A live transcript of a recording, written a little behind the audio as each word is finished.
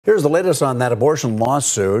Here's the latest on that abortion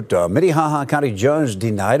lawsuit. Minnehaha County judge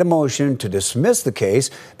denied a motion to dismiss the case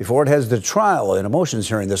before it heads to trial in a motions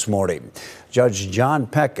hearing this morning. Judge John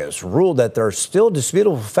Peckus ruled that there are still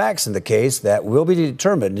disputable facts in the case that will be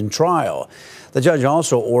determined in trial. The judge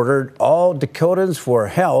also ordered all Dakotans for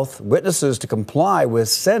Health witnesses to comply with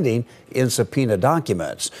sending in subpoena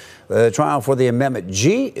documents. The trial for the Amendment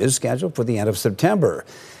G is scheduled for the end of September.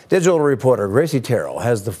 Digital reporter Gracie Terrell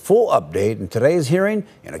has the full update in today's hearing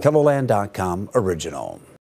in a KELOLAND.com original.